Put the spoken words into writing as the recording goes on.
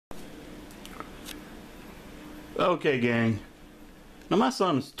Okay, gang. Now my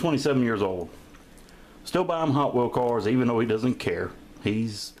son is 27 years old. Still buy him Hot Wheel cars even though he doesn't care.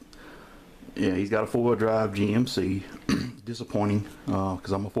 He's got a 4-wheel drive GMC. Disappointing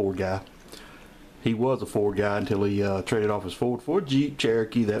because I'm a Ford guy. He was a Ford guy until he traded off his Ford for a Jeep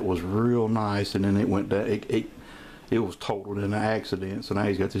Cherokee that was real nice, and then it went down. It was totaled in an accident, so now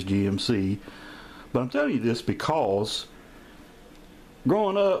he's got this GMC. But I'm telling you this because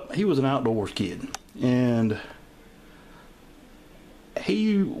growing up, he was an outdoors kid, and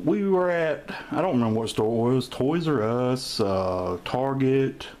we were at, I don't remember what store it was, Toys R Us,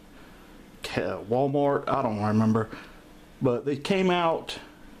 Target, Walmart, I don't remember, but they came out,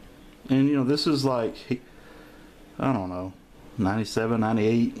 and you know, this is like, I don't know, 97,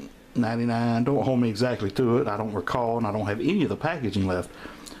 98, 99, don't hold me exactly to it, I don't recall, and I don't have any of the packaging left,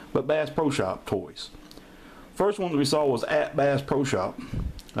 but Bass Pro Shop toys. First one we saw was at Bass Pro Shop.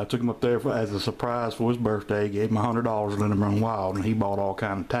 I took him up there as a surprise for his birthday, gave him $100, let him run wild, and he bought all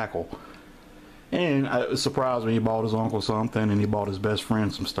kind of tackle. And it surprised me, he bought his uncle something, and he bought his best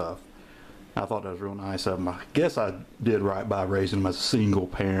friend some stuff. I thought that was real nice of him. I guess I did right by raising him as a single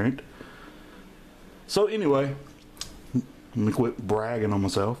parent. So anyway, let me quit bragging on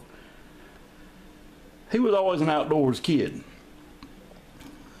myself. He was always an outdoors kid.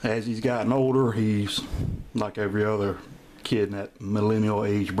 As he's gotten older, he's like every other kid in that millennial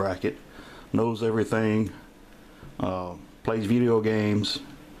age bracket, knows everything, plays video games,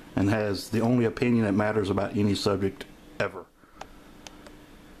 and has the only opinion that matters about any subject ever.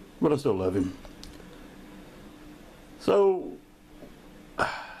 But I still love him. So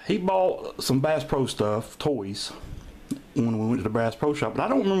he bought some Bass Pro stuff, toys, when we went to the Bass Pro Shop, but I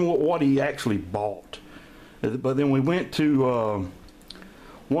don't remember what he actually bought. But then we went to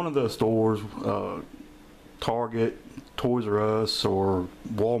one of the stores, Target, Toys R Us, or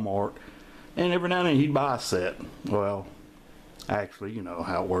Walmart, and every now and then he'd buy a set. Well, actually, you know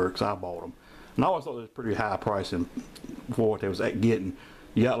how it works, I bought them. And I always thought it was pretty high pricing for what they was getting.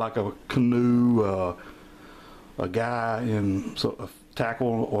 You got like a canoe, a guy in a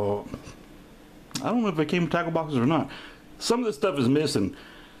tackle, or I don't know if they came in tackle boxes or not. Some of this stuff is missing.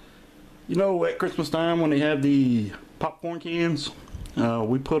 You know, at Christmas time when they have the popcorn cans,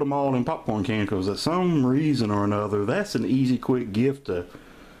 we put them all in popcorn cans because for some reason or another, that's an easy, quick gift to,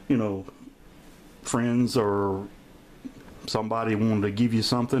 you know, friends or somebody wanted to give you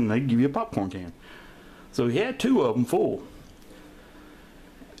something, they give you a popcorn can. So he had 2 of them full.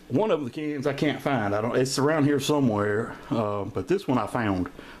 One of the cans I can't find. It's around here somewhere, but this one I found.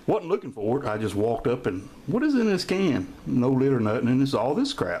 Wasn't looking for it. I just walked up and, what is in this can? No lid or nothing, and it's all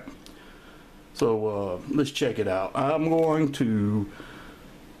this crap. So let's check it out. I'm going to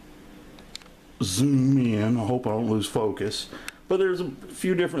zoom in. I hope I don't lose focus. But there's a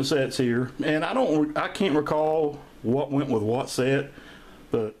few different sets here, and I can't recall what went with what set.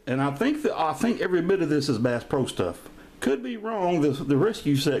 And I think every bit of this is Bass Pro stuff. Could be wrong. The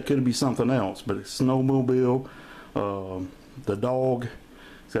rescue set could be something else, but it's snowmobile. The dog.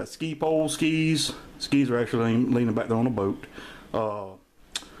 It's got ski pole skis. Skis are actually leaning back there on a boat.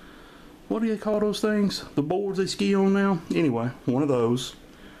 What do you call those things? The boards they ski on now? Anyway, one of those.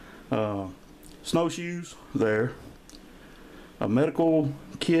 Snowshoes there. A medical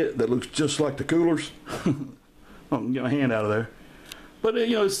kit that looks just like the coolers. I'm get my hand out of there. But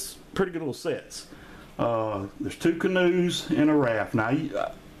you know, it's pretty good little sets. There's 2 canoes and a raft. Now,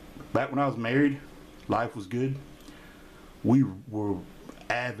 back when I was married, life was good. We were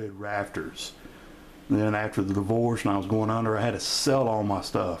avid rafters. And then after the divorce and I was going under, I had to sell all my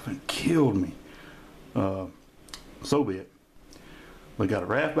stuff, and it killed me. So be it. We got a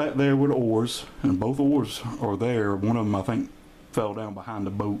raft back there with oars, and both oars are there. One of them, I think, fell down behind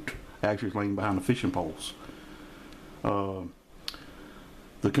the boat. Actually, it's laying behind the fishing poles. The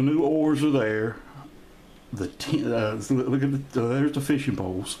canoe oars are there. Look at there's the fishing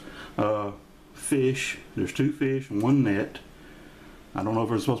poles. Fish. There's 2 fish and 1 net. I don't know if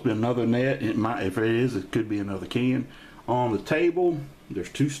there's supposed to be another net. It might. If it is, it could be another can. On the table, there's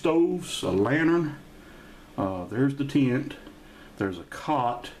 2 stoves, a lantern. There's the tent. There's a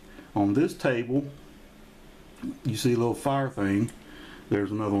cot. On this table, you see a little fire thing.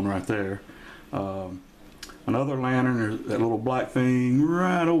 There's another one right there. Another lantern. There's that little black thing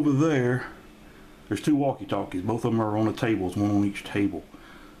right over there. There's 2 walkie-talkies. Both of them are on the tables, one on each table.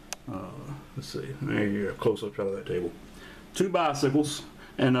 Let's see. There you go. Close up shot of that table. 2 bicycles,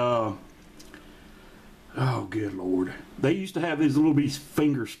 and oh good lord, they used to have these little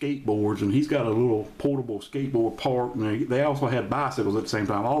finger skateboards, and he's got a little portable skateboard park, and they also had bicycles at the same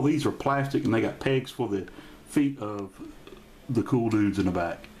time. All these are plastic, and they got pegs for the feet of the cool dudes in the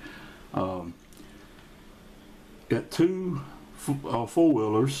back. got two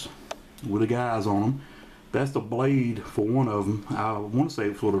four-wheelers with the guys on them. That's the blade for one of them. I want to say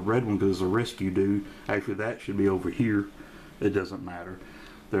it's for the red one because it's a rescue dude. Actually, that should be over here. It doesn't matter.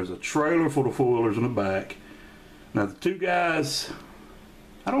 There's a trailer for the four-wheelers in the back. Now the two guys,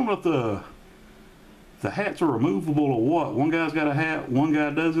 I don't know if the hats are removable or what. One guy's got a hat, one guy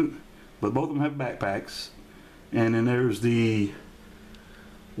doesn't, but both of them have backpacks. And then there's the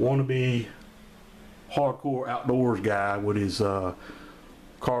wannabe hardcore outdoors guy with his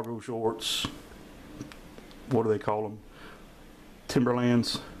cargo shorts. What do they call them?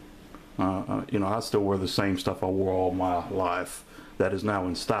 Timberlands. You know, I still wear the same stuff I wore all my life. That is now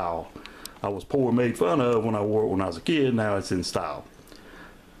in style. I was poor and made fun of when I wore it when I was a kid. Now it's in style.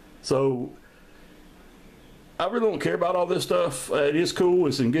 So I really don't care about all this stuff. It is cool.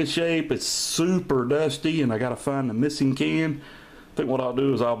 It's in good shape. It's super dusty, and I got to find the missing can. I think what I'll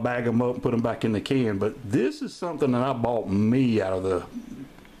do is I'll bag them up and put them back in the can. But this is something that I bought me out of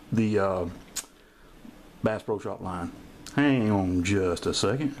the Bass Pro Shop line. Hang on just a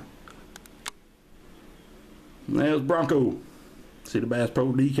second. There's Bronco. See the Bass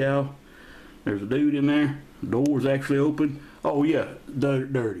Pro decal? There's a dude in there. The door's actually open. Oh yeah,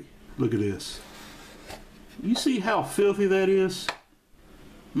 dirty. Look at this. You see how filthy that is?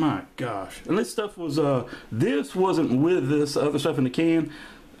 My gosh. And this stuff was, this wasn't with this other stuff in the can.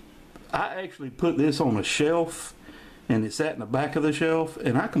 I actually put this on a shelf, and it sat in the back of the shelf,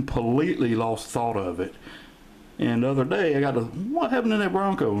 and I completely lost thought of it. And the other day, I got to, what happened to that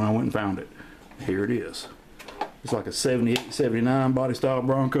Bronco? And I went and found it. Here it is. It's like a 78, 79 body style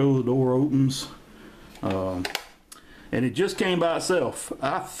Bronco. The door opens. And it just came by itself.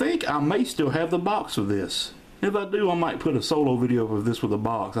 I think I may still have the box of this. If I do, I might put a solo video of this with a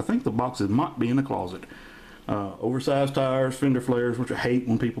box. I think the boxes might be in the closet. Oversized tires, fender flares, which I hate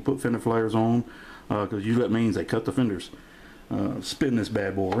when people put fender flares on, because usually that means they cut the fenders. Spin this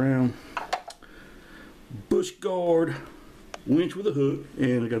bad boy around. Bush guard, winch with a hook,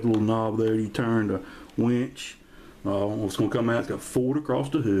 and I got the little knob there. You turn the winch. What's going to come out? It's got fold across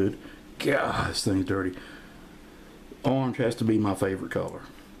the hood. God, this thing's dirty. Orange has to be my favorite color.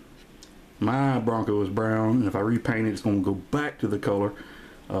 My Bronco is brown, and if I repaint it, it's going to go back to the color.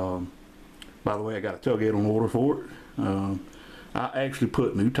 By the way, I got a tailgate on order for it. I actually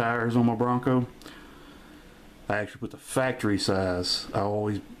put new tires on my Bronco. I actually put the factory size. I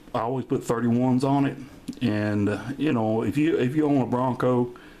always put 31s on it, and you know, if you own a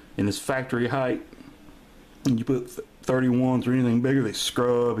Bronco and it's factory height, and you put 31s or anything bigger, they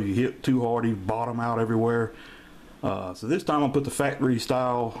scrub. If you hit too hard, you bottom out everywhere. So this time I put the factory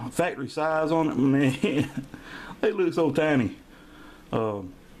size on it. Man, they look so tiny.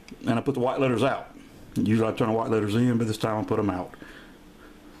 And I put the white letters out. Usually I turn the white letters in, but this time I put them out.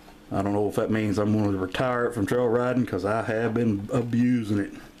 I don't know if that means I'm going to retire it from trail riding, because I have been abusing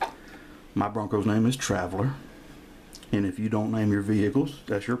it. My Bronco's name is Traveler. And if you don't name your vehicles,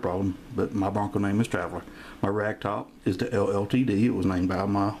 that's your problem. But my Bronco name is Traveler. My rag top is the LLTD. It was named by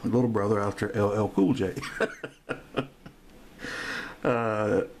my little brother after LL Cool J.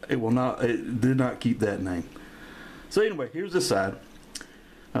 It did not keep that name. So anyway, here's the side.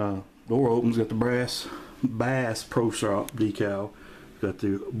 Door opens, got the Bass Pro Shop decal. Got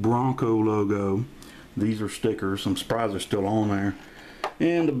the Bronco logo. These are stickers. I'm surprised they're still on there.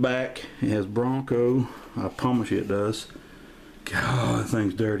 And the back, it has Bronco. I promise you it does. God, that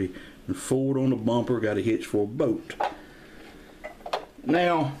thing's dirty. And forward on the bumper, got a hitch for a boat.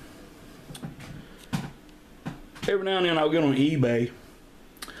 Now, every now and then I'll get on eBay.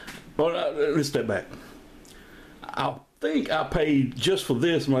 Well, let's step back. I think I paid just for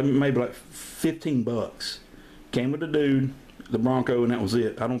this maybe like 15 bucks. Came with the dude, the Bronco, and that was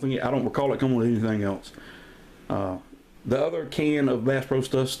it. I don't recall it coming with anything else. The other can of Bass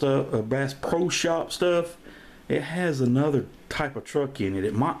Pro Shop stuff, it has another type of truck in it.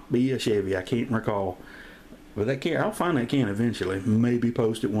 It might be a Chevy, I can't recall. But that can, I'll find that can eventually. Maybe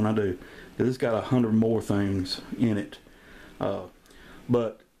post it when I do, because it's got 100 more things in it.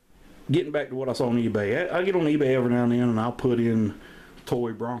 But getting back to what I saw on eBay, I get on eBay every now and then, and I'll put in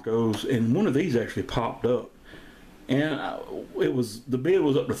toy Broncos, and one of these actually popped up, and the bid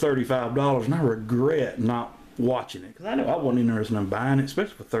was up to $35, and I regret not watching it, because I know I wasn't interested in buying it,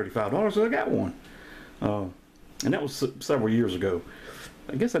 especially for $35. So I got one, and that was several years ago.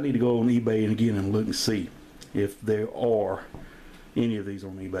 I guess I need to go on eBay and again and look and see if there are any of these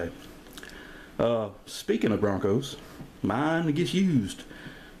on eBay. Speaking of Broncos, mine gets used.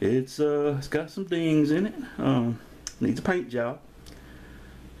 It's got some dings in it. Needs a paint job.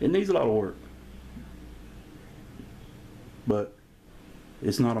 It needs a lot of work, but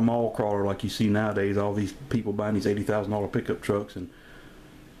It's not a mall crawler like you see nowadays. All these people buying these $80,000 pickup trucks and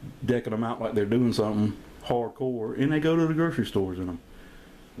decking them out like they're doing something hardcore, and they go to the grocery stores in them.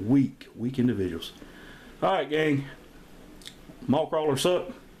 Weak individuals. All right, gang. Mall crawlers suck.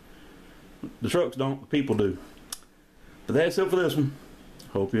 The trucks don't. The people do. But that's it for this one.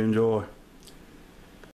 Hope you enjoy.